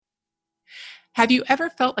Have you ever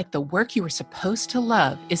felt like the work you were supposed to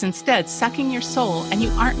love is instead sucking your soul and you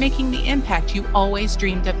aren't making the impact you always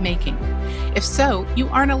dreamed of making? If so, you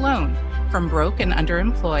aren't alone. From broke and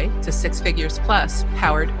underemployed to 6 figures plus,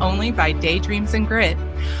 powered only by daydreams and grit,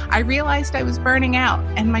 I realized I was burning out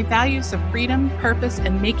and my values of freedom, purpose,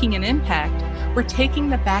 and making an impact were taking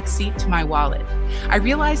the back seat to my wallet. I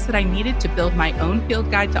realized that I needed to build my own field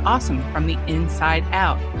guide to awesome from the inside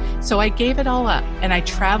out. So I gave it all up and I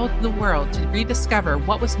traveled the world to rediscover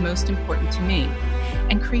what was most important to me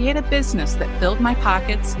and create a business that filled my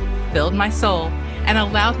pockets, filled my soul, and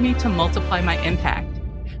allowed me to multiply my impact.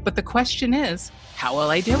 But the question is, how will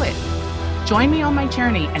I do it? Join me on my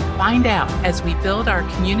journey and find out as we build our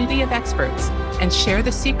community of experts and share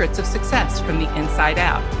the secrets of success from the inside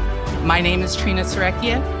out. My name is Trina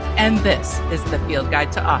Serecchia, and this is the Field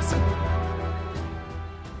Guide to Awesome.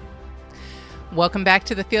 Welcome back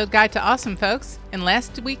to the Field Guide to Awesome, folks. In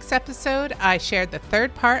last week's episode, I shared the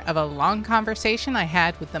third part of a long conversation I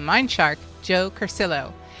had with the mind shark, Joe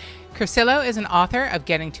Cursillo. Cursillo is an author of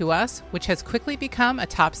Getting to Us, which has quickly become a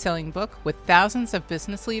top-selling book with thousands of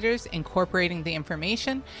business leaders incorporating the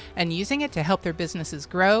information and using it to help their businesses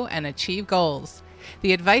grow and achieve goals.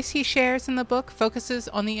 The advice he shares in the book focuses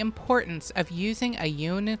on the importance of using a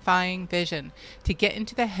unifying vision to get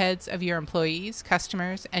into the heads of your employees,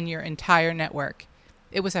 customers, and your entire network.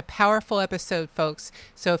 It was a powerful episode, folks,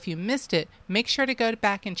 so if you missed it, make sure to go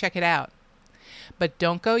back and check it out. But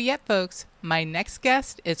don't go yet, folks. My next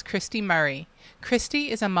guest is Christy Murray.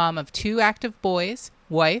 Christy is a mom of 2 active boys,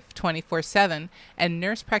 wife 24/7, and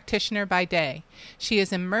nurse practitioner by day. She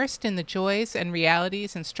is immersed in the joys and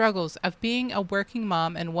realities and struggles of being a working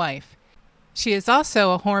mom and wife. She is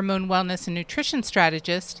also a hormone wellness and nutrition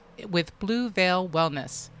strategist with Blue Veil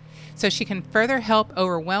Wellness, so she can further help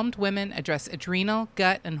overwhelmed women address adrenal,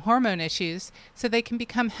 gut, and hormone issues so they can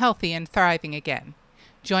become healthy and thriving again.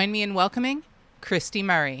 Join me in welcoming Christy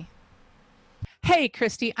Murray. Hey,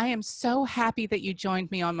 Christy, I am so happy that you joined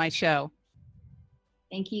me on my show.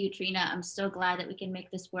 Thank you, Trina. I'm so glad that we can make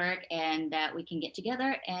this work and that we can get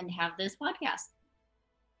together and have this podcast.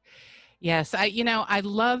 Yes, I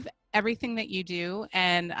love everything that you do,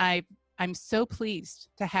 and I'm so pleased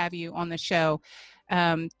to have you on the show.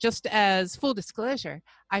 Just as full disclosure,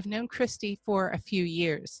 I've known Christy for a few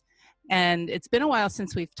years, and it's been a while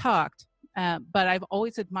since we've talked, but I've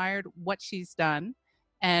always admired what she's done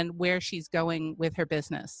and where she's going with her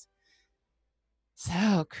business.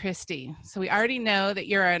 So, Christy, we already know that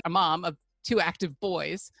you're a mom of 2 active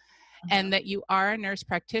boys and that you are a nurse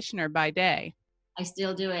practitioner by day. I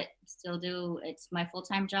still do it. It's my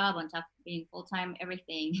full-time job on top of being full-time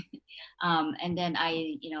everything. And then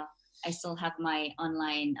I still have my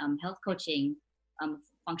online health coaching,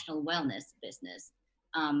 functional wellness business.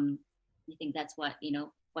 I think that's what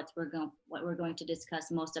we're going to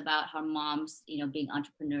discuss most about how moms, being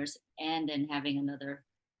entrepreneurs and then having another,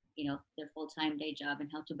 their full-time day job and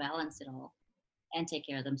how to balance it all and take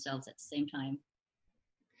care of themselves at the same time.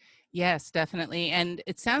 Yes, definitely. And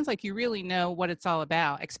it sounds like you really know what it's all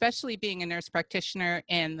about, especially being a nurse practitioner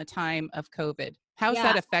in the time of COVID. How's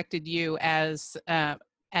that affected you as a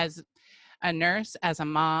nurse, as a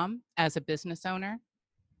mom, as a business owner?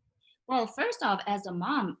 Well, first off, as a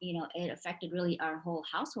mom, it affected really our whole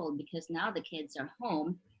household because now the kids are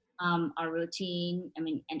home. Our routine,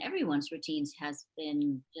 and everyone's routines has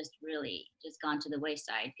been just gone to the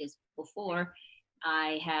wayside because before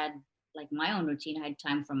I had like my own routine. I had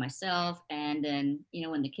time for myself. And then,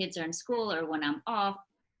 when the kids are in school or when I'm off,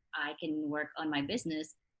 I can work on my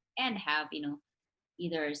business and have,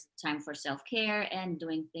 either time for self-care and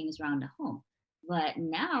doing things around the home. But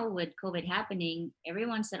now with COVID happening,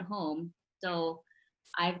 everyone's at home. So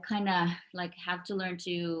I've kind of have to learn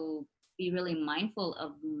to be really mindful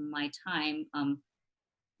of my time.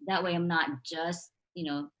 That way I'm not just,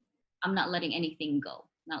 I'm not letting anything go.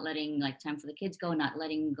 Not letting time for the kids go, not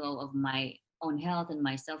letting go of my own health and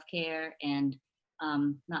my self-care, and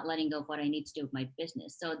not letting go of what I need to do with my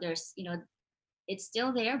business. So there's, it's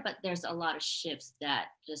still there, but there's a lot of shifts that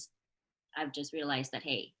I've just realized that,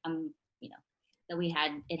 hey,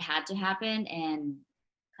 that it had to happen, and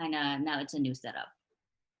kind of now it's a new setup.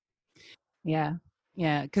 Yeah.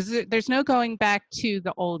 Because there's no going back to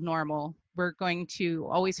the old normal. We're going to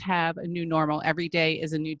always have a new normal. Every day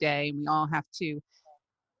is a new day. We all have to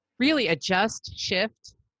really adjust,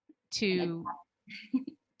 shift to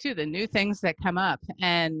the new things that come up.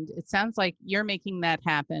 And it sounds like you're making that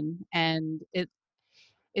happen. And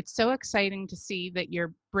it's so exciting to see that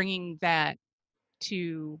you're bringing that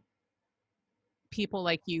to people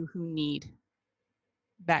like you who need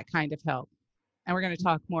that kind of help. And we're going to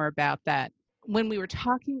talk more about that. When we were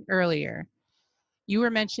talking earlier, You were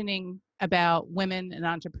mentioning about women and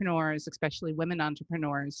entrepreneurs, especially women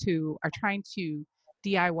entrepreneurs who are trying to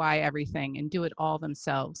DIY everything and do it all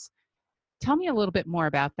themselves. Tell me a little bit more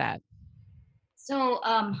about that. So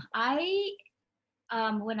I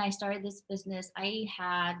when I started this business, I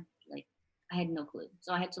had no clue.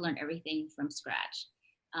 So I had to learn everything from scratch.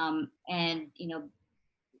 And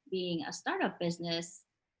being a startup business,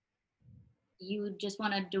 you just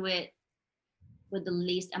want to do it with the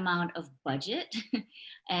least amount of budget.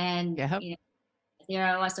 And Yeah. there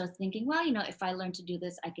I was thinking, well, if I learn to do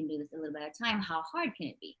this, I can do this a little bit at a time. How hard can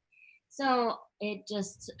it be? So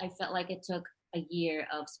I felt like it took a year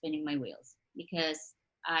of spinning my wheels because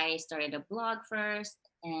I started a blog first,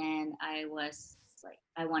 and I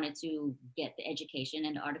wanted to get the education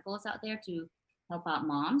and the articles out there to help out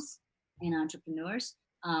moms and entrepreneurs.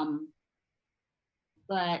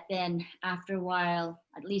 But then after a while,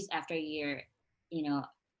 at least after a year, you know,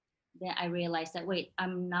 then I realized that, wait,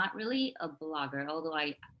 I'm not really a blogger, although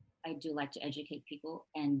I do like to educate people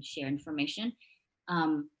and share information.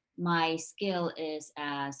 Um, my skill is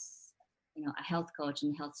as a health coach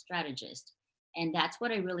and health strategist, and that's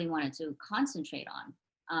what I really wanted to concentrate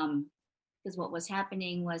on. Because what was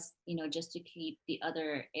happening was, just to keep the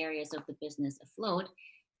other areas of the business afloat,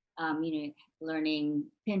 learning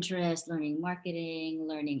Pinterest, learning marketing,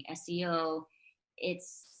 learning SEO.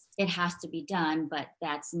 It has to be done, but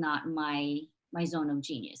that's not my zone of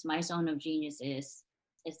genius. My zone of genius is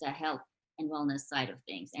the health and wellness side of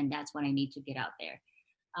things, and that's what I need to get out there.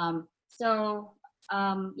 So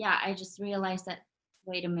I just realized that,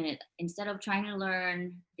 wait a minute, instead of trying to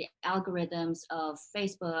learn the algorithms of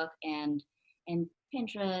Facebook and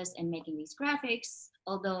Pinterest and making these graphics,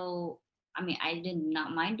 although I did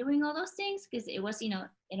not mind doing all those things because it was, in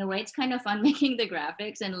a way, it's kind of fun making the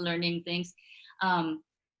graphics and learning things. Um,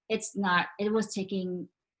 it was taking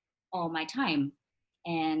all my time.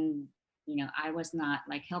 And, I was not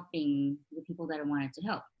like helping the people that I wanted to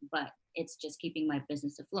help, but it's just keeping my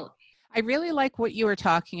business afloat. I really like what you were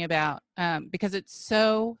talking about because it's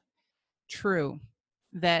so true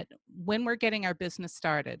that when we're getting our business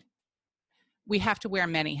started, we have to wear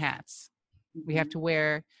many hats. We have Mm-hmm. to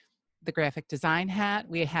wear the graphic design hat.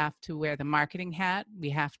 We have to wear the marketing hat. We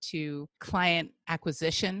have to client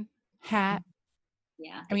acquisition hat.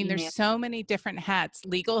 Yeah, I the mean, there's email. so many different hats.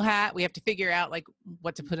 Legal hat. We have to figure out like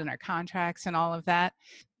what to put in our contracts and all of that.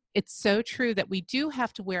 It's so true that we do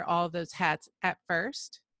have to wear all of those hats at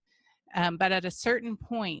first. But at a certain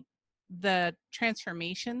point, the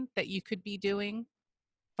transformation that you could be doing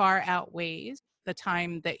far outweighs the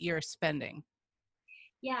time that you're spending,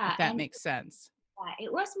 Yeah, if that and makes sense.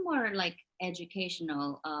 it was more like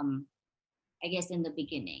educational, I guess, in the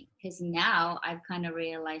beginning, because now I've kind of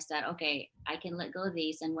realized that, okay, I can let go of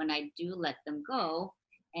these, and when I do let them go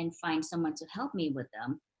and find someone to help me with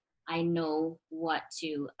them, I know what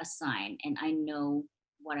to assign, and I know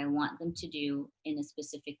what I want them to do in a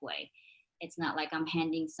specific way. It's not like I'm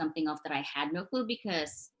handing something off that I had no clue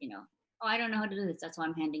because, oh, I don't know how to do this, that's why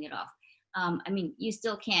I'm handing it off. You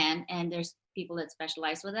still can, and there's people that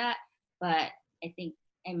specialize with that, but I think,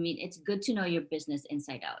 it's good to know your business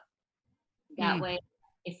inside out. That Mm. way,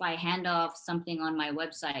 if I hand off something on my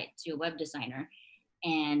website to a web designer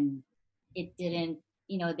and it didn't,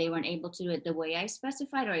 they weren't able to do it the way I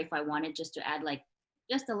specified, or if I wanted just to add like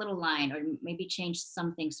just a little line or maybe change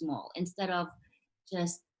something small instead of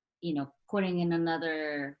just, putting in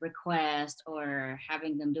another request or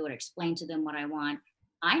having them do it, explain to them what I want.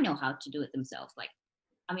 I know how to do it themselves.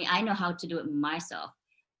 I know how to do it myself.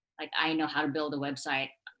 Like, I know how to build a website.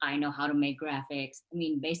 I know how to make graphics.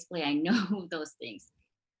 Basically, I know those things,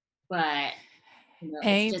 but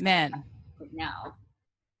it's just Amen. now.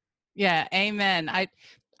 Yeah, amen.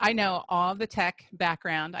 I know all the tech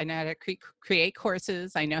background. I know how to create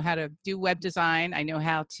courses. I know how to do web design. I know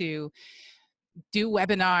how to do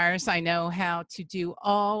webinars. I know how to do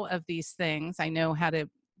all of these things. I know how to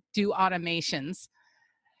do automations.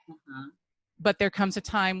 Uh-huh. But there comes a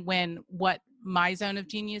time when what my zone of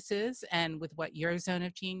genius is, and with what your zone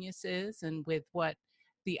of genius is, and with what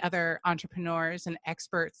the other entrepreneurs and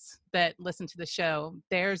experts that listen to the show,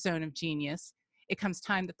 their zone of genius, it comes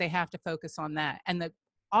time that they have to focus on that. And the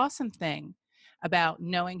awesome thing about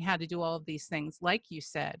knowing how to do all of these things, like you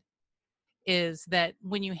said, is that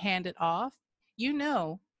when you hand it off,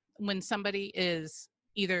 when somebody is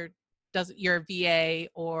either does your VA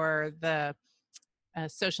or the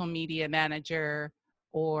social media manager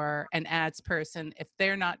or an ads person, if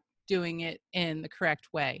they're not doing it in the correct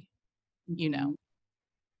way, Mm-hmm.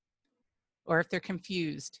 or if they're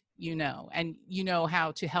confused, and you know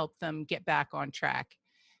how to help them get back on track.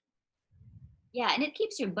 Yeah, and it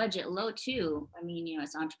keeps your budget low too. I mean,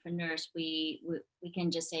 as entrepreneurs, we can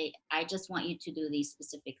just say, I just want you to do these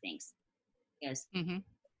specific things because Hmm.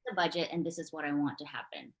 the budget and this is what I want to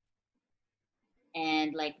happen.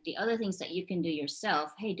 And like the other things that you can do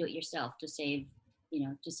yourself, hey, do it yourself to save,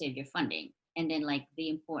 to save your funding. And then like the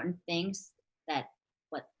important things that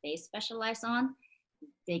what they specialize on,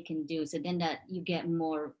 they can do. So then that you get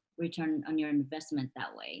more return on your investment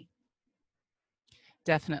that way.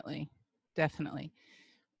 Definitely. Definitely.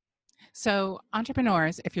 So,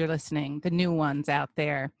 entrepreneurs, if you're listening, the new ones out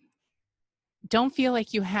there, don't feel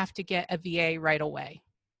like you have to get a VA right away.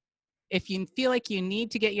 If you feel like you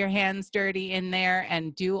need to get your hands dirty in there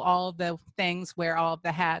and do all the things, wear all of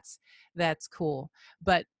the hats, that's cool.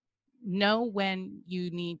 But know when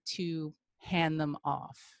you need to hand them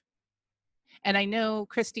off. And I know,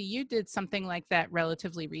 Christy, you did something like that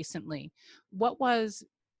relatively recently. What was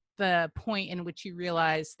the point in which you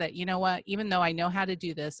realized that, you know what, even though I know how to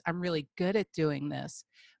do this, I'm really good at doing this,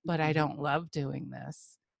 but I Mhm. don't love doing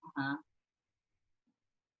this? Uh-huh.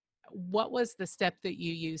 What was the step that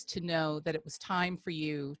you used to know that it was time for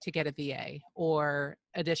you to get a VA or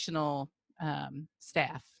additional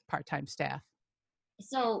staff, part-time staff?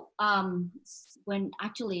 So when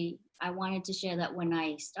actually I wanted to share that when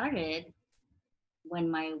I started, when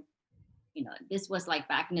my this was like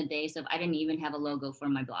back in the days of I didn't even have a logo for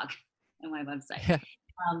my blog and my website.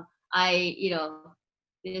 um, I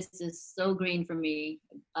this is so green for me,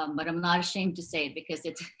 but I'm not ashamed to say it because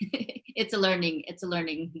it's it's a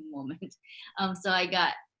learning moment. So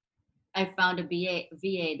I found a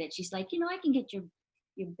VA that she's like, I can get your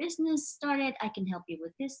business started. I can help you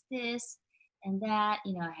with this and that.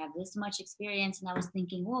 I have this much experience, and I was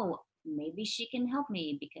thinking, whoa, maybe she can help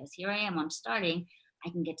me because here I am. I'm starting. I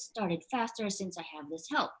can get started faster since I have this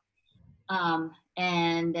help.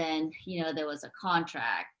 And then there was a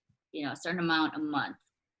contract, a certain amount a month.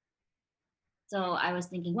 So I was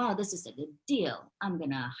thinking, wow, this is a good deal. I'm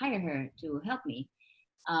gonna hire her to help me.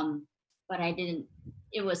 Um, but I didn't.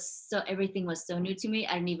 It was so everything was so new to me.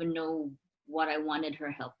 I didn't even know what I wanted her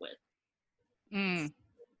help with. Mm,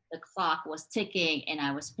 The clock was ticking, and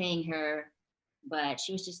I was paying her, but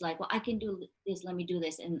she was just like, "Well, I can do this. Let me do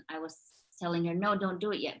this." And I was telling her, "No, don't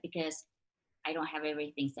do it yet because I don't have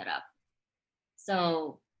everything set up."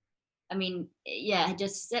 So, I mean, yeah,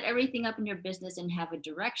 just set everything up in your business and have a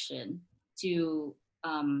direction to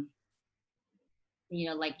um,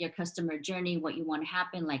 like your customer journey, what you want to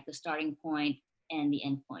happen, like the starting point and the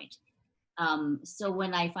end point. So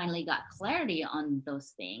when I finally got clarity on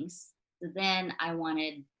those things, then I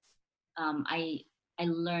wanted, I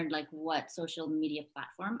learned like what social media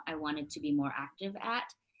platform I wanted to be more active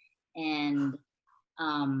at, and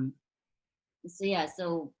um, so yeah,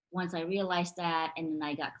 so once I realized that, and then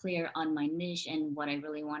I got clear on my niche and what I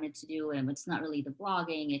really wanted to do, and it's not really the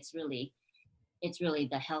blogging, it's really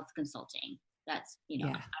the health consulting. That's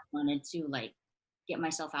yeah. I wanted to like get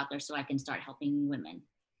myself out there so I can start helping women.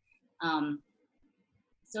 Um,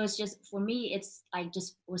 so it's just for me, it's I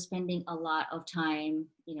just was spending a lot of time,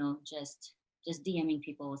 just DMing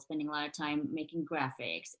people, spending a lot of time making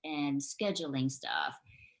graphics and scheduling stuff.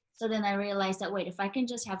 So then I realized that wait, if I can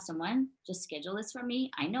just have someone just schedule this for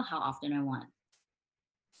me, I know how often I want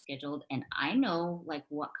scheduled, and I know like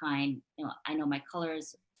what kind, I know my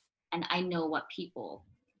colors, and I know what people.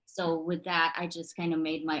 So with that, I just kind of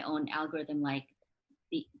made my own algorithm. Like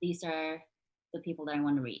these are the people that I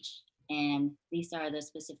want to reach, and these are the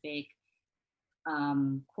specific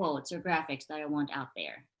quotes or graphics that I want out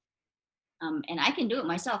there. And I can do it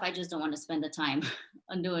myself. I just don't want to spend the time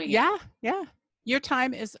on doing it. Yeah, yeah. Your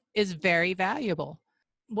time is very valuable.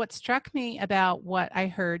 What struck me about what I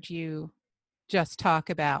heard you just talk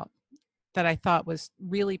about that I thought was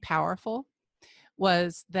really powerful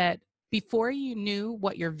was that before you knew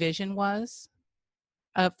what your vision was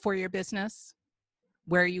for your business,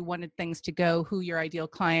 where you wanted things to go, who your ideal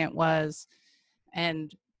client was,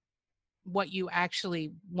 and what you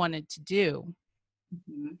actually wanted to do,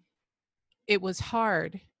 Hmm. it was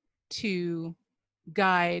hard to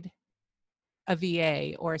guide a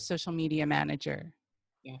VA or a social media manager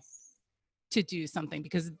Yes. to do something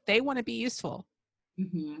because they want to be useful.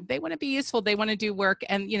 Hmm. They want to be useful. They want to do work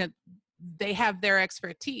and, they have their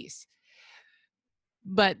expertise,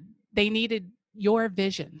 but they needed your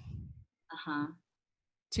vision Uh huh.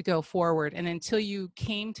 to go forward. And until you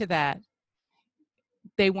came to that,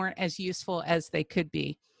 they weren't as useful as they could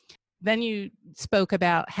be. Then you spoke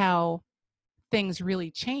about how things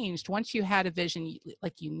really changed once you had a vision,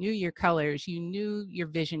 like you knew your colors, you knew your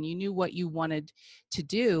vision, you knew what you wanted to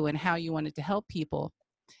do and how you wanted to help people.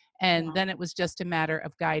 And Yeah. then it was just a matter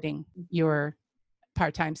of guiding Hmm. your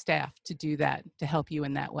part-time staff to do that, to help you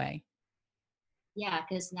in that way. Yeah,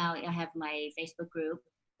 because now I have my Facebook group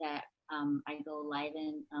that I go live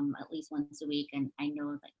in at least once a week, and I know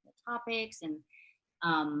like the topics,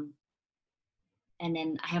 um, and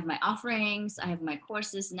then I have my offerings, I have my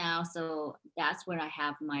courses now, so that's where I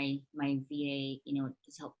have my VA, to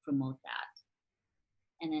help promote that.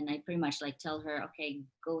 And then I pretty much like tell her, okay,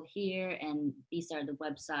 go here, and these are the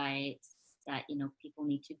websites that people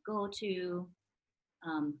need to go to.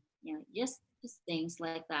 Just things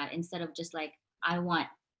like that, instead of just like I want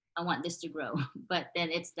this to grow, but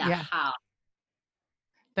then it's the Yeah. how.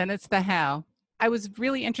 Then it's the how. I was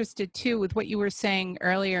really interested too with what you were saying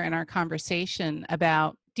earlier in our conversation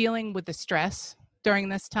about dealing with the stress during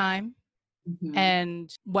this time Hmm.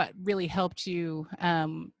 and what really helped you.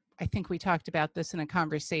 I think we talked about this in a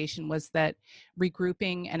conversation, was that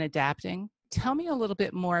regrouping and adapting. Tell me a little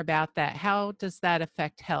bit more about that. How does that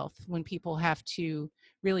affect health when people have to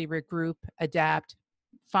really regroup, adapt,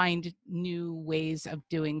 find new ways of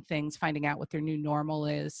doing things, finding out what their new normal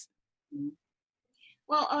is?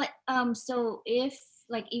 Well, so if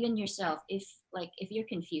like even yourself, if you're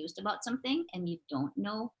confused about something and you don't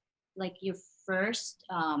know, like your first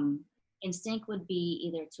instinct would be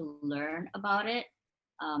either to learn about it.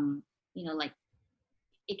 Like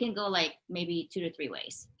it can go like maybe 2 to 3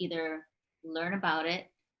 ways. Either learn about it,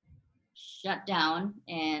 shut down,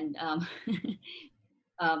 and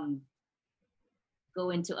um, go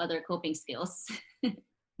into other coping skills. They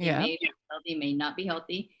Yeah. may be healthy, may not be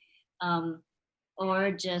healthy. Um,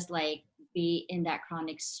 or just like be in that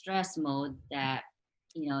chronic stress mode that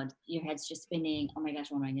your head's just spinning. Oh my gosh,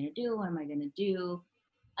 what am I going to do? What am I going to do?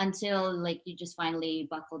 Until like you just finally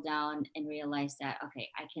buckle down and realize that, okay,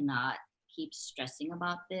 I cannot keep stressing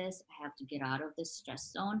about this. I have to get out of this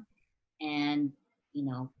stress zone, and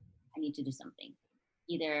I need to do something.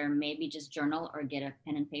 Either maybe just journal or get a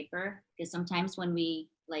pen and paper, because sometimes when we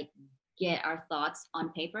like get our thoughts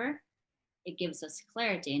on paper, it gives us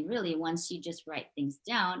clarity. And really, once you just write things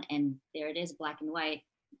down and there it is, black and white,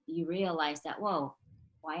 you realize that, whoa,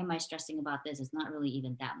 why am I stressing about this? It's not really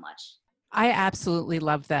even that much. I absolutely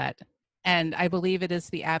love that. And I believe it is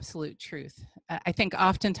the absolute truth. I think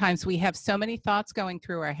oftentimes we have so many thoughts going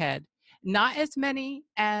through our head, not as many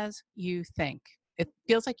as you think. It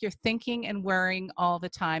feels like you're thinking and worrying all the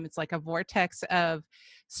time. It's like a vortex of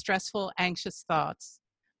stressful, anxious thoughts.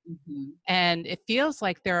 Hmm. And it feels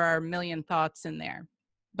like there are a million thoughts in there.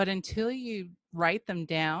 But until you write them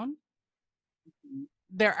down, Hmm.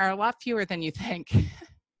 there are a lot fewer than you think.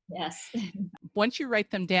 Yes. Once you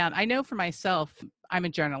write them down, I know for myself, I'm a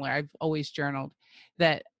journaler. I've always journaled,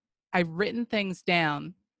 that I've written things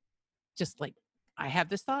down, just like I have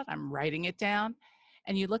this thought, I'm writing it down.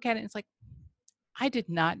 And you look at it and it's like, I did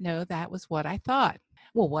not know that was what I thought.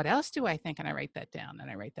 Well, what else do I think? And I write that down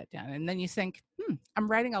and I write that down. And then you think,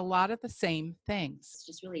 I'm writing a lot of the same things. It's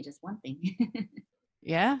just really just one thing.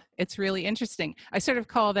 Yeah, it's really interesting. I sort of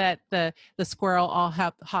call that the squirrel all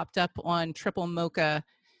hopped up on triple mocha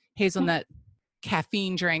hazelnut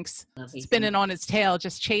caffeine drinks, Love spinning hazelnut. on its tail,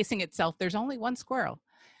 just chasing itself. There's only one squirrel,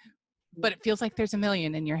 but it feels like there's a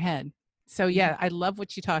million in your head. So Mhm. yeah, I love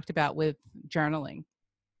what you talked about with journaling.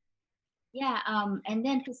 Yeah, and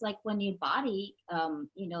then because like when your body,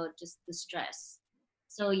 just the stress.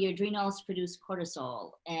 So your adrenals produce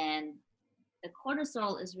cortisol, and the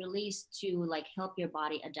cortisol is released to like help your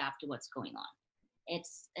body adapt to what's going on.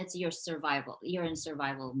 It's your survival. You're in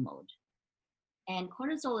survival mode. And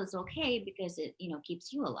cortisol is okay because it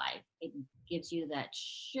keeps you alive. It gives you that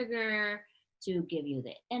sugar to give you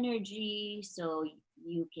the energy so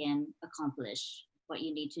you can accomplish what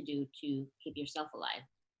you need to do to keep yourself alive.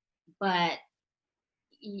 But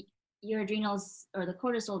y- your adrenals or the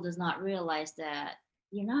cortisol does not realize that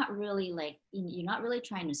you're not really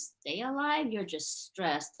trying to stay alive. You're just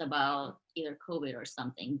stressed about either COVID or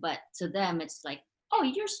something. But to them it's like, oh,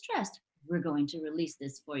 you're stressed, we're going to release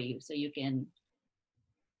this for you so you can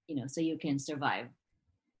survive.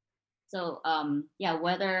 So yeah,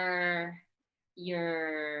 whether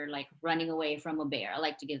you're like running away from a bear, I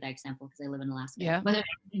like to give that example because I live in Alaska, Yeah. whether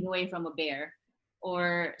you're running away from a bear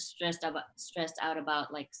or stressed out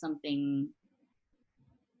about like something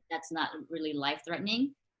that's not really life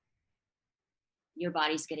threatening, your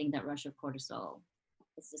body's getting that rush of cortisol.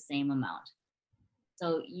 It's the same amount.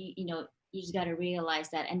 So you just got to realize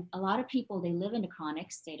that. And a lot of people, they live in a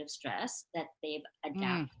chronic state of stress that they've Mm.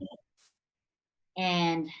 adapted,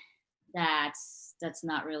 and that's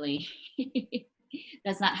not really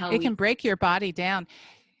that's not how It we can break your body down.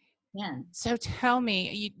 can. So tell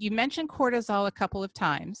me, you mentioned cortisol a couple of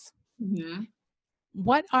times. Hmm.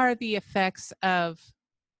 What are the effects of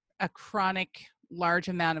a chronic large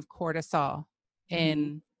amount of cortisol Mhm.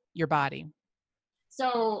 in your body?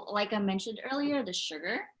 So, like I mentioned earlier, the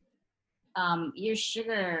sugar, your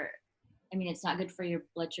sugar, I mean, it's not good for your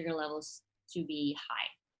blood sugar levels to be high.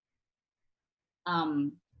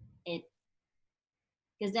 Um, it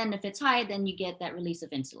because then if it's high, then you get that release of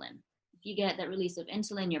insulin. If you get that release of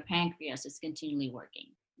insulin, your pancreas is continually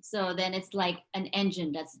working. So then it's like an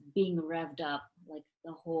engine that's being revved up like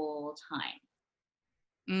the whole time.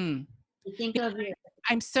 Mm. You think of your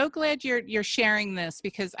I'm so glad you're sharing this,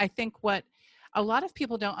 because I think what a lot of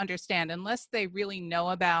people don't understand, unless they really know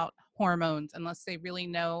about hormones, unless they really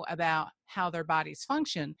know about how their bodies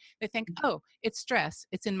function, they think, oh, it's stress.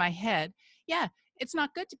 It's in my head. Yeah, it's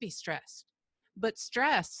not good to be stressed. But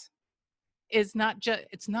stress is not just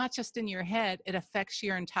it's not just in your head, it affects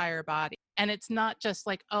your entire body. And it's not just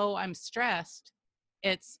like, oh, I'm stressed.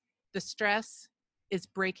 It's the stress is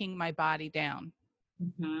breaking my body down.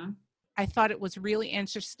 Mhm. I thought it was really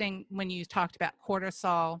interesting when you talked about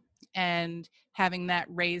cortisol and having that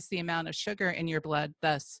raise the amount of sugar in your blood,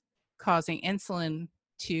 thus causing insulin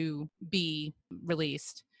to be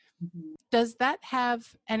released. Mhm. Does that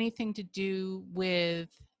have anything to do with,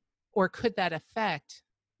 or could that affect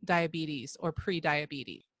diabetes or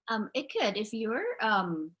pre-diabetes? It could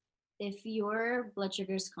if your blood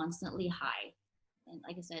sugar is constantly high, and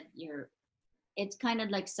like I said, it's kind of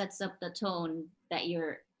like sets up the tone that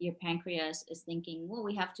your pancreas is thinking, well,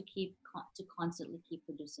 we have to to constantly keep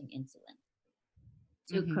producing insulin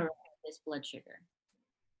to Hmm. correct this blood sugar.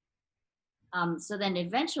 So then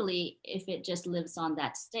eventually, if it just lives on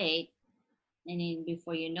that state, and then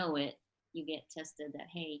before you know it, you get tested that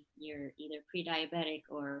hey, you're either pre-diabetic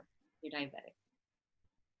or you're diabetic.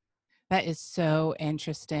 That is so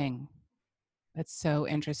interesting. That's so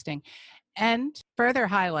interesting. And further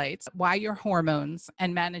highlights why your hormones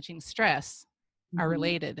and managing stress are Hmm.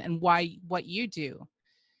 related, and why what you do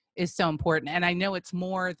is so important. And I know it's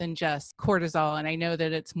more than just cortisol, and I know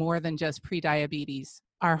that it's more than just prediabetes.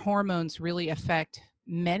 Our hormones really affect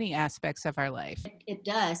many aspects of our life. It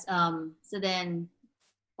does. So then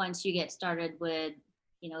once you get started with,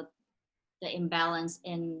 you know, the imbalance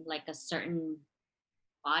in like a certain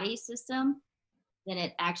body system, then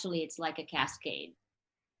it's like a cascade.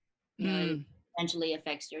 You know, it Mm, eventually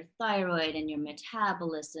affects your thyroid and your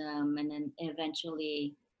metabolism, and then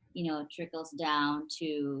eventually, trickles down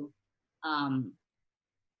to um,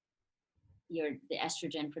 the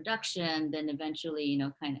estrogen production. Then eventually,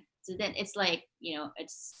 kind of. So then it's like,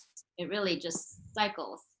 it really just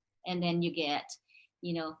cycles, and then you get,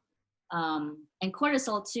 you know, and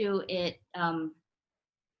cortisol too.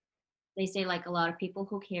 They say like a lot of people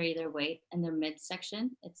who carry their weight in their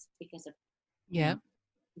midsection, it's because of you yeah. know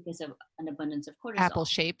because of an abundance of Apple cortisol.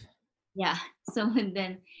 shape. Yeah. So and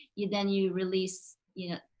then you release,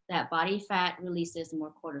 that body fat releases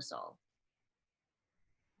more cortisol.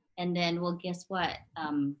 And then, well, guess what?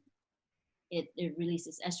 It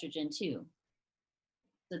releases estrogen too.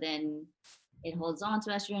 So then it holds on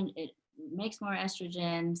to estrogen. It makes more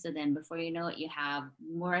estrogen. So then before you know it, you have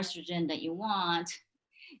more estrogen that you want.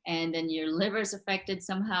 And then your liver is affected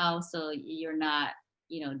somehow. So you're not,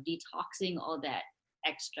 detoxing all that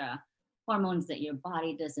extra hormones that your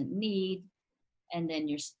body doesn't need. And then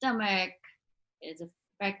your stomach is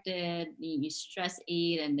affected. You stress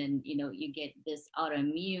eat, and then you get this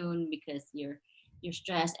autoimmune because you're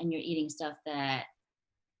stressed and you're eating stuff that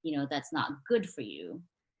that's not good for you.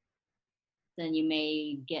 Then you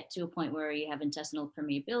may get to a point where you have intestinal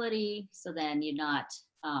permeability, so then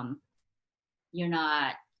um, you're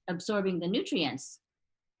not absorbing the nutrients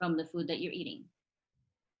from the food that you're eating,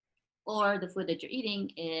 or the food that you're eating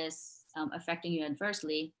is affecting you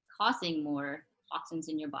adversely, causing more toxins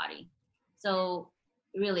in your body. So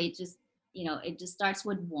really, just it just starts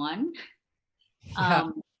with one. Yeah.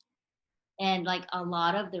 um, and like a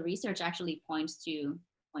lot of the research actually points to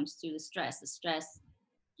the stress.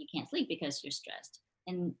 You can't sleep because you're stressed.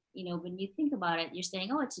 And when you think about it, you're saying,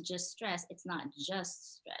 oh, it's just stress. It's not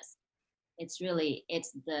just stress. It's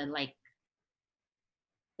the like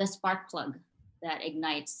the spark plug that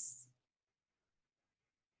ignites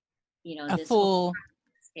A this whole full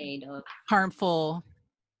cascade of. harmful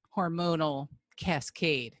hormonal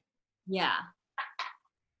cascade. Yeah,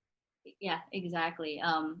 yeah, exactly.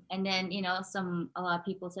 And then a lot of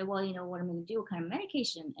people say, well, what am I going to do? What kind of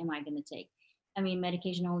medication am I going to take? I mean,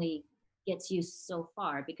 medication only gets you so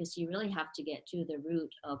far because you really have to get to the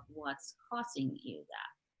root of what's causing you that.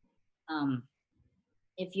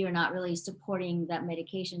 If you're not really supporting that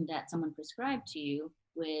medication that someone prescribed to you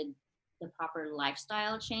with the proper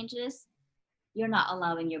lifestyle changes, you're not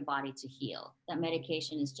allowing your body to heal. That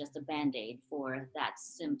medication is just a band-aid for that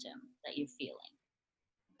symptom that you're feeling.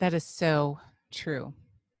 That is so true.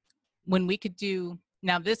 When we could do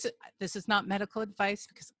now, this is not medical advice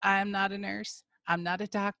because I'm not a nurse. I'm not a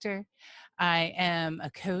doctor. I am a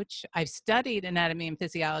coach. I've studied anatomy and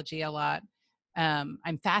physiology a lot. I'm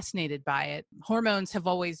fascinated by it. Hormones have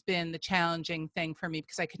always been the challenging thing for me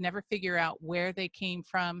because I could never figure out where they came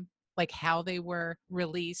from, like how they were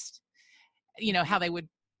released, how they would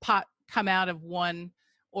come out of one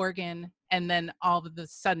organ and then all of a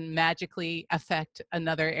sudden magically affect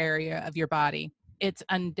another area of your body. It's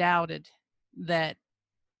undoubted that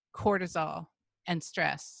cortisol and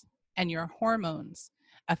stress and your hormones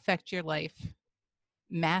affect your life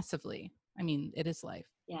massively. I mean, it is life.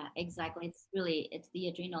 Yeah, exactly. It's the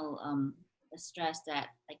adrenal the stress that,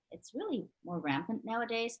 like, it's really more rampant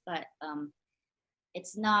nowadays, but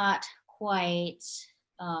it's not quite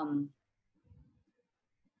um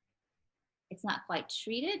it's not quite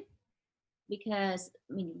treated, because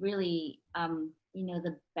I mean, really,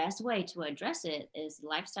 the best way to address it is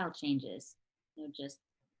lifestyle changes. Just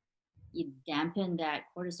you dampen that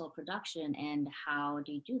cortisol production. And how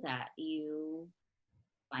do you do that? You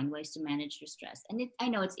find ways to manage your stress. And I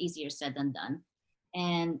know it's easier said than done.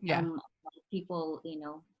 And Yeah. a lot of people,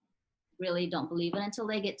 really don't believe it until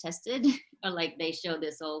they get tested, or like they show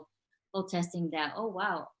this whole testing that, oh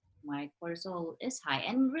wow, my cortisol is high.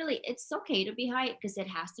 And really, it's okay to be high, because it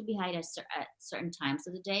has to be high at certain times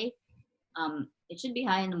of the day. It should be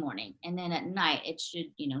high in the morning, and then at night it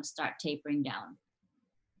should, start tapering down,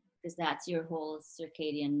 because that's your whole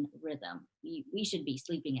circadian rhythm. We should be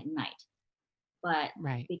sleeping at night, but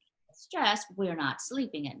Right. because of stress, we're not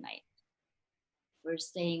sleeping at night. We're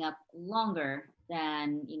staying up longer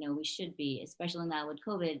than we should be, especially now with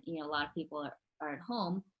COVID. A lot of people are at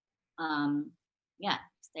home. Yeah,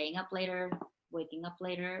 staying up later, waking up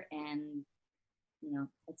later, and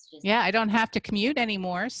it's just, Yeah, I don't have to commute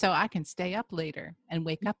anymore, so I can stay up later and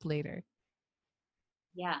wake up later.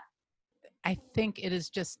 yeah. I think it is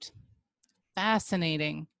just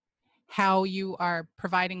fascinating how you are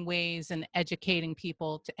providing ways and educating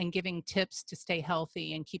people and giving tips to stay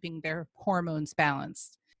healthy and keeping their hormones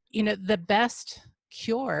balanced. The best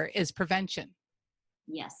cure is prevention.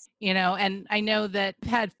 Yes. And I know that I've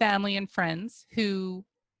had family and friends who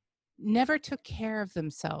never took care of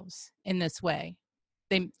themselves in this way.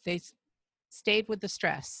 They stayed with the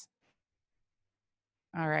stress.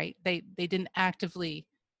 All right. They didn't actively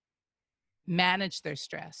manage their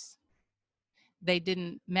stress. They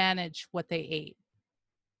didn't manage what they ate.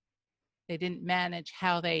 They didn't manage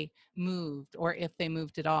how they moved or if they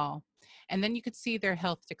moved at all. And then you could see their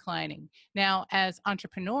health declining. Now, as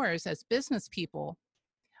entrepreneurs, as business people,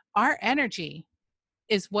 our energy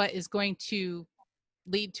is what is going to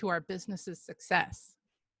lead to our business's success,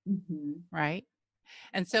 Hmm. right?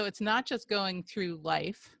 And so it's not just going through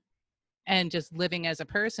life and just living as a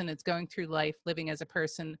person, it's going through life, living as a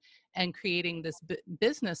person, and creating this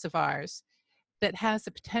business of ours that has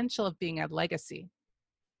the potential of being a legacy,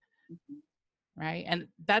 Hmm. right? And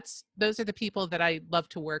those are the people that I love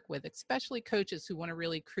to work with, especially coaches who want to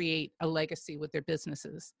really create a legacy with their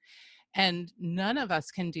businesses. And none of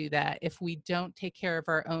us can do that if we don't take care of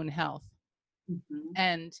our own health. Hmm.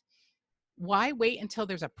 And why wait until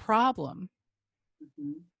there's a problem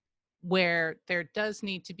Hmm. where there does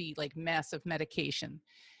need to be like massive medication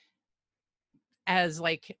as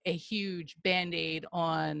like a huge band-aid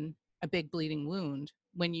on a big bleeding wound,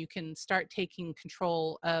 when you can start taking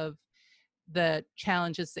control of the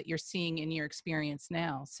challenges that you're seeing in your experience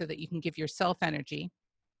now, so that you can give yourself energy,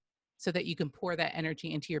 so that you can pour that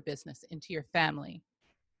energy into your business, into your family.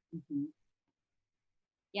 Hmm.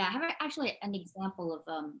 Yeah, I have actually an example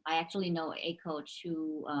of, I actually know a coach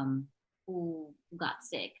who got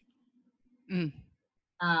sick, Mm.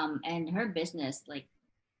 and her business, like,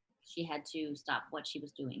 she had to stop what she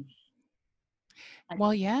was doing.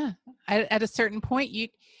 Well, yeah. At a certain point,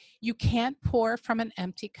 you can't pour from an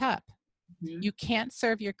empty cup. Mhm. You can't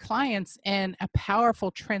serve your clients in a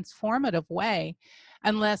powerful, transformative way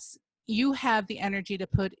unless you have the energy to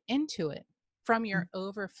put into it from your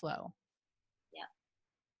overflow.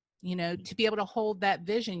 Yeah. To be able to hold that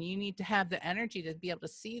vision, you need to have the energy to be able to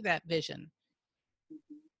see that vision,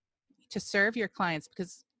 Mhm. to serve your clients,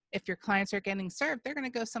 because if your clients are getting served, they're going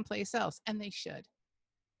to go someplace else, and they should.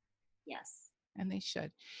 Yes. And they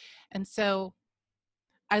should. And so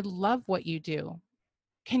I love what you do.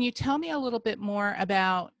 Can you tell me a little bit more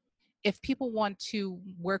about, if people want to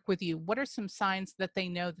work with you, what are some signs that they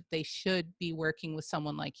know that they should be working with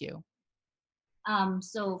someone like you?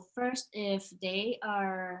 So first, if they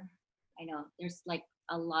are, I know there's like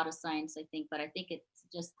a lot of signs, I think, but I think it's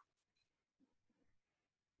just,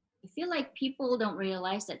 I feel like people don't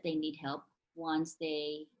realize that they need help. once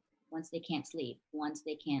they once they can't sleep, once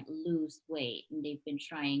they can't lose weight, and they've been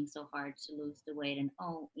trying so hard to lose the weight, and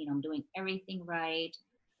oh, I'm doing everything right.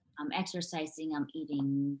 I'm exercising, I'm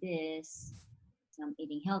eating this, I'm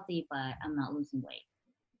eating healthy, but I'm not losing weight.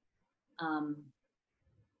 Um,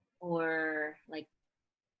 or like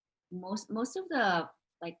most of the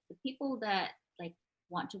like the people that like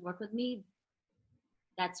want to work with me,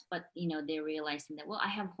 that's what they're realizing that, well, I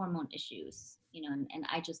have hormone issues, and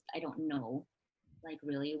I don't know like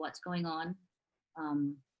really what's going on.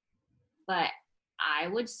 um but I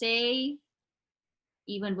would say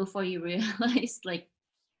even before you realize, like,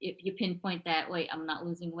 if you pinpoint that, wait, I'm not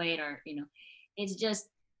losing weight, or it's just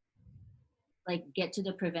like get to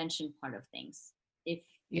the prevention part of things. If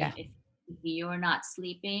Yeah. if you're not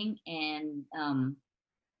sleeping, and I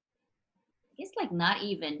guess like not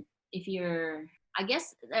even if you're, I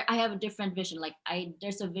guess I have a different vision. Like,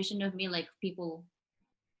 there's a vision of me, like people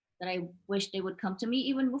that I wish they would come to me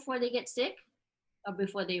even before they get sick, or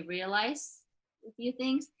before they realize a few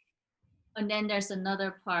things. And then there's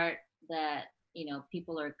another part that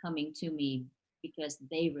people are coming to me because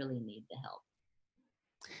they really need the help.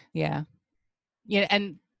 Yeah. Yeah.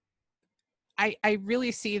 And I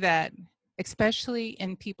really see that, especially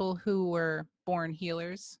in people who were born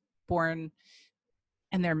healers, born,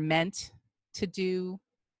 and they're meant to do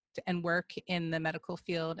and work in the medical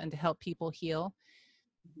field and to help people heal.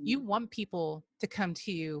 You Hmm. want people to come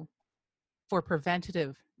to you for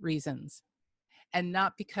preventative reasons, and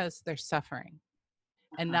not because they're suffering,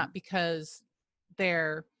 and Uh-huh. not because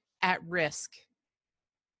they're at risk,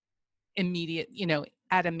 immediate,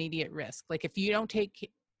 at immediate risk. Like, if you don't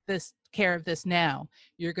take this care of this now,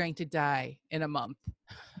 you're going to die in a month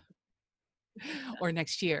or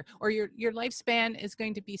next year, or your lifespan is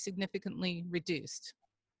going to be significantly reduced.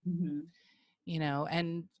 Hmm.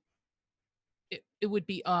 And it would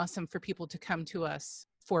be awesome for people to come to us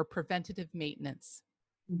for preventative maintenance.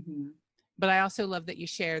 Hmm. But I also love that you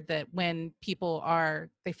shared that when people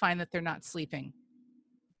they find that they're not sleeping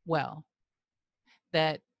well,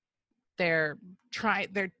 that they're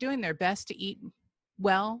doing their best to eat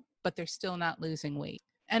well, but they're still not losing weight.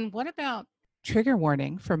 And what about, trigger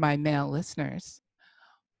warning for my male listeners,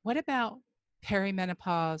 what about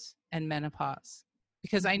perimenopause and menopause?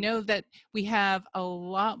 Because I Hmm. know that we have a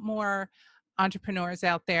lot more entrepreneurs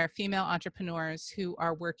out there, female entrepreneurs who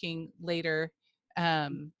are working later,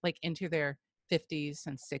 like into their 50s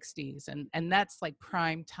and 60s. And that's like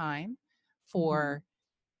prime time Hmm. for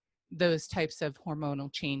those types of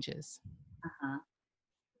hormonal changes. Uh-huh.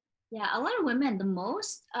 Yeah, a lot of women, the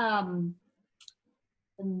most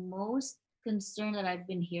concern that I've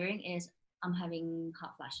been hearing is, I'm having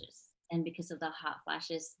hot flashes, and because of the hot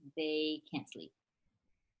flashes they can't sleep,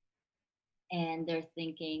 and they're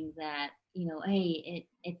thinking that, hey,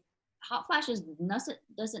 it hot flashes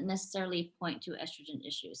doesn't necessarily point to estrogen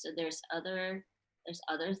issues. So there's other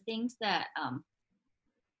things that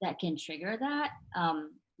can trigger that.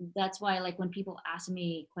 That's why, like, when people ask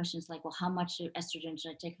me questions like, well, how much estrogen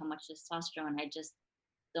should I take, how much testosterone, I just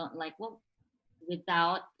don't, like, well,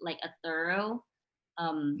 without like a thorough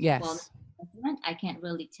well Yes. assessment, I can't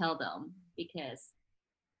really tell them, because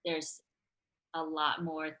there's a lot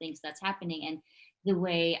more things that's happening. And the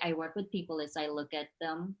way I work with people is I look at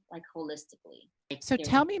them like holistically. Like, So there's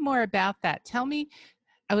tell me more about that. Tell me,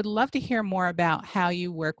 I would love to hear more about how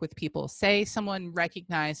you work with people. Say someone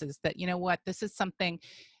recognizes that, you know what, this is something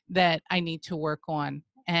that I need to work on,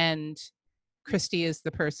 and Christy is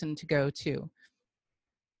the person to go to.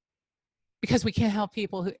 Because we can't help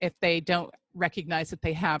people if they don't recognize that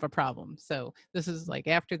they have a problem. So this is like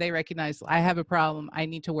after they recognize, I have a problem, I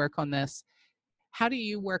need to work on this. How do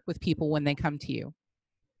you work with people when they come to you?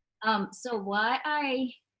 so what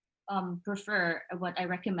I prefer, what I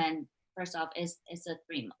recommend first off is a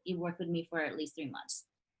 3 month. You work with me for at least 3 months,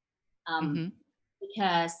 um, Mm-hmm.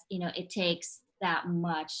 because it takes that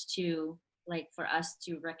much to, like, for us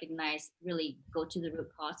to recognize, really go to the root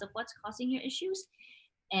cause of what's causing your issues,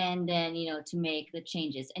 and then to make the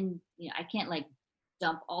changes. And I can't like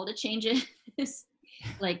dump all the changes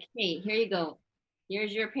like, hey, here you go,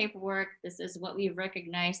 here's your paperwork, this is what we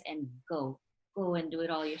recognize, and go and do it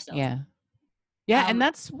all yourself. Yeah. Yeah. And um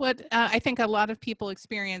that's what I think a lot of people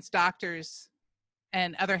experience, doctors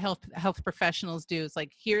and other health professionals do. Is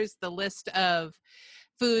like, here's the list of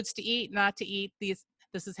foods to eat, not to eat.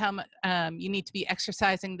 This is how much you need to be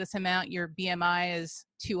exercising this amount. Your BMI is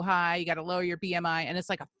too high. You got to lower your BMI. And it's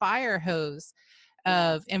like a fire hose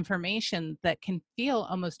of yes. information that can feel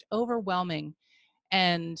almost overwhelming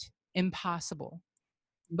and impossible.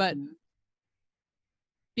 But Hmm.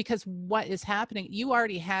 because what is happening, you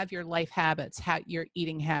already have your life habits, your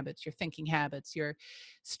eating habits, your thinking habits, your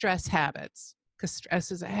stress habits, because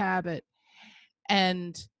stress is a habit.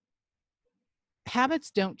 And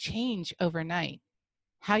habits don't change overnight.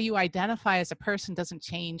 How you identify as a person doesn't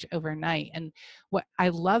change overnight. And what I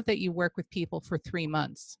love that you work with people for 3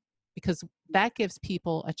 months, because that gives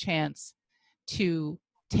people a chance to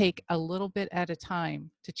take a little bit at a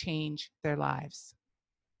time to change their lives.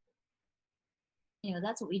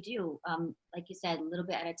 That's what we do. Like you said, a little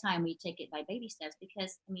bit at a time. We take it by baby steps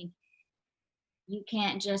because, I mean, you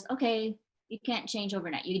can't just, okay, you can't change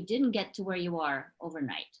overnight. You didn't get to where you are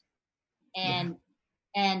overnight. And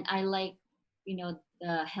and I like,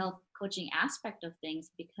 the health coaching aspect of things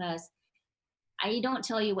because I don't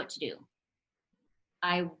tell you what to do.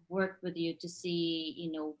 I work with you to see,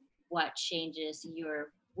 what changes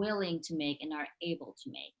you're willing to make and are able to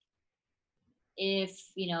make.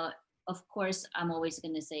 If, of course, I'm always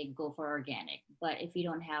going to say go for organic. But if you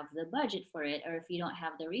don't have the budget for it, or if you don't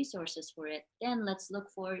have the resources for it, then let's look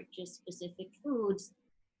for just specific foods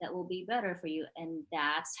that will be better for you. And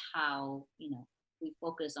that's how, we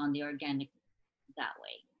focus on the organic that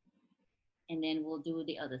way. And then we'll do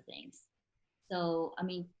the other things. So, I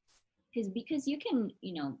mean, because you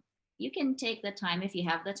can take the time if you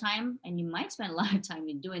have the time, and you might spend a lot of time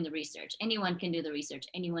in doing the research. Anyone can do the research.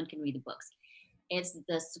 Anyone can read the books. It's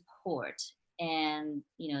the support and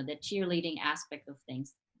the cheerleading aspect of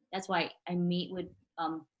things. That's why I meet with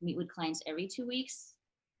clients every 2 weeks.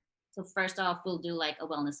 So first off, we'll do like a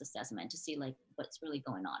wellness assessment to see like what's really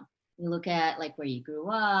going on. We look at like where you grew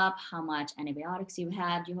up, how much antibiotics you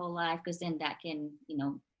had your whole life, because then that can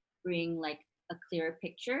bring like a clearer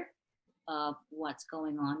picture of what's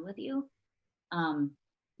going on with you.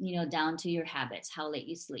 Down to your habits, how late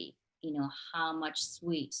you sleep, how much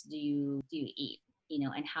sweets do you eat,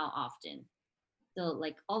 and how often. So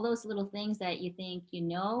like all those little things that you think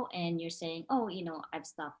and you're saying, oh, I've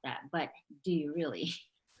stopped that, but do you really?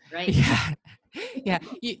 Right? Yeah.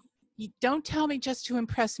 You don't tell me just to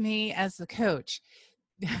impress me as the coach.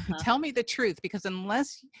 Tell me the truth, because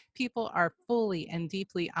unless people are fully and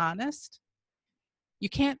deeply honest, you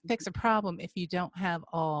can't fix a problem if you don't have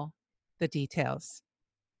all the details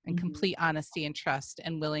and complete honesty and trust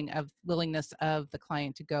and willingness of the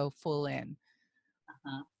client to go full in.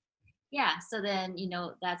 Yeah. So then,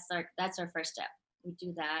 that's our first step. We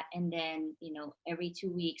do that. And then, every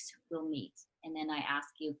 2 weeks we'll meet. And then I ask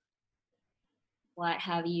you, what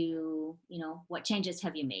changes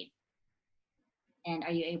have you made? And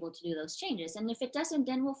are you able to do those changes? And if it doesn't,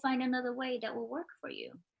 then we'll find another way that will work for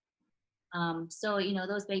you. So,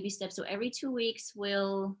 those baby steps. So every 2 weeks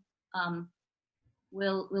we'll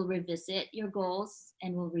revisit your goals,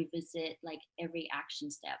 and we'll revisit like every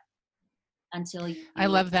action step until you. I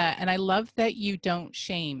love that. And I love that you don't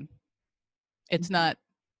shame. It's not,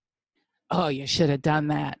 oh, you should have done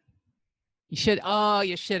that. You should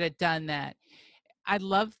have done that. I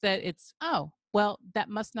love that it's, oh, well, that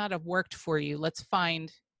must not have worked for you. Let's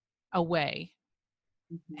find a way.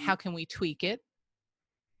 How can we tweak it?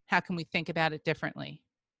 How can we think about it differently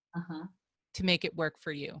to make it work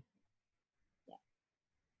for you?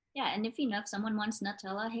 Yeah. And if someone wants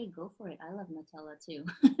Nutella, hey, go for it. I love Nutella too.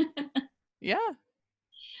 Yeah.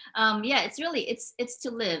 It's really, it's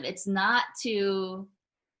to live. It's not to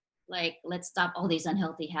like, let's stop all these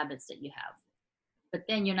unhealthy habits that you have. But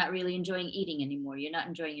then you're not really enjoying eating anymore. You're not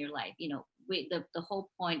enjoying your life. The whole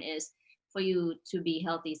point is for you to be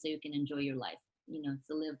healthy so you can enjoy your life,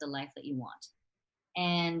 to live the life that you want.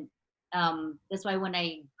 And that's why when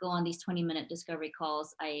I go on these 20-minute discovery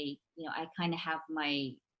calls, I kind of have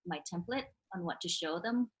my template on what to show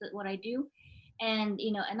them, what I do. And,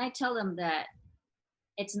 and I tell them that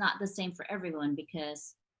it's not the same for everyone,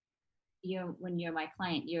 because when you're my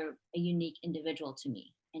client, you're a unique individual to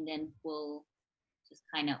me. And then we'll just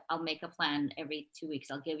I'll make a plan every 2 weeks.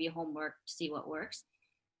 I'll give you homework to see what works.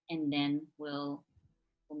 And then we'll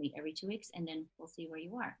meet every 2 weeks, and then we'll see where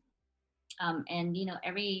you are. And,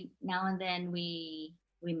 every now and then we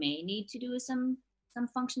may need to do some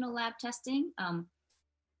functional lab testing.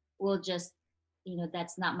 We'll just,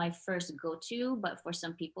 that's not my first go-to, but for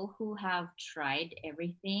some people who have tried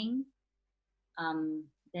everything,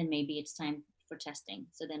 then maybe it's time for testing.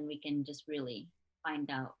 So then we can just really find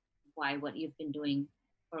out why what you've been doing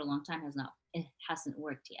for a long time hasn't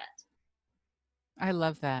worked yet. I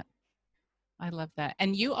love that.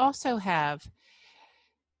 And you also have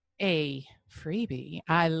a freebie.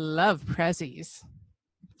 I love Prezzies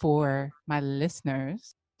for my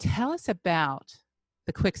listeners. Tell us about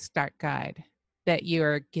the Quick Start Guide that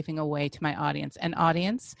you're giving away to my audience. And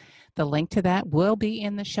audience, the link to that will be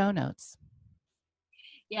in the show notes.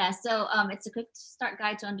 Yeah, so it's a quick start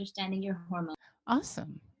guide to understanding your hormones.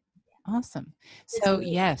 Awesome. Awesome. It's So,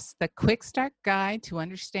 really yes, the quick start guide to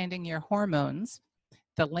understanding your hormones,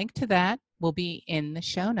 the link to that will be in the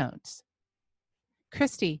show notes.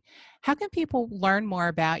 Christy, how can people learn more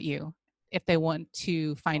about you if they want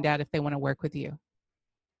to find out if they want to work with you?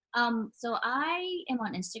 so I am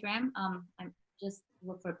on Instagram. I'm just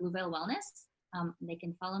look for Blue Veil Wellness. They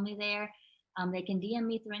can follow me there. They can DM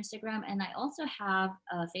me through Instagram, and I also have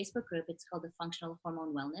a Facebook group. It's called the Functional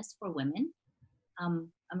Hormone Wellness for Women.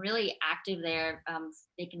 I'm really active there.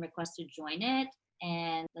 They can request to join it,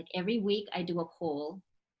 and like every week I do a poll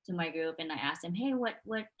to my group, and I ask them, "Hey, what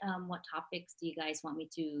topics do you guys want me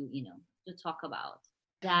to to talk about?"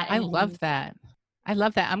 That I and love then that. I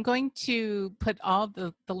love that. I'm going to put all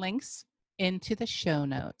the links into the show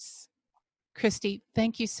notes. Christy,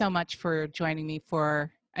 thank you so much for joining me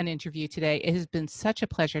for an interview today. It has been such a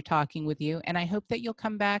pleasure talking with you, and I hope that you'll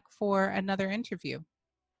come back for another interview.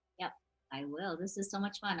 yep, I will. This is so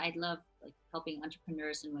much fun. I love like helping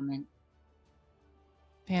entrepreneurs and women.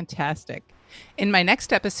 Fantastic. In my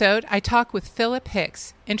next episode, I talk with Philip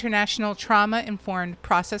Hicks, international trauma-informed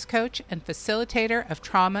process coach and facilitator of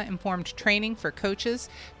trauma-informed training for coaches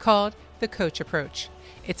called The Coach Approach.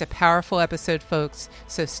 It's a powerful episode, folks,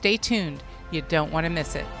 so stay tuned. You don't want to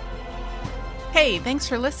miss it. Hey, thanks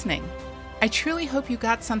for listening. I truly hope you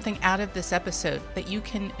got something out of this episode that you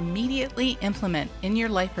can immediately implement in your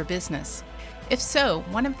life or business. If so,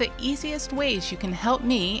 one of the easiest ways you can help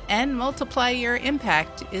me and multiply your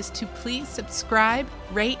impact is to please subscribe,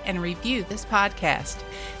 rate, and review this podcast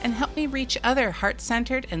and help me reach other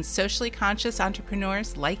heart-centered and socially conscious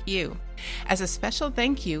entrepreneurs like you. As a special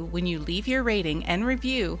thank you, when you leave your rating and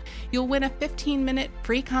review, you'll win a 15-minute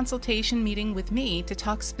free consultation meeting with me to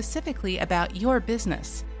talk specifically about your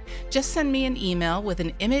business. Just send me an email with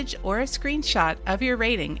an image or a screenshot of your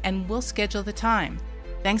rating and we'll schedule the time.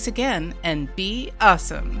 Thanks again, and be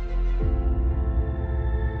awesome.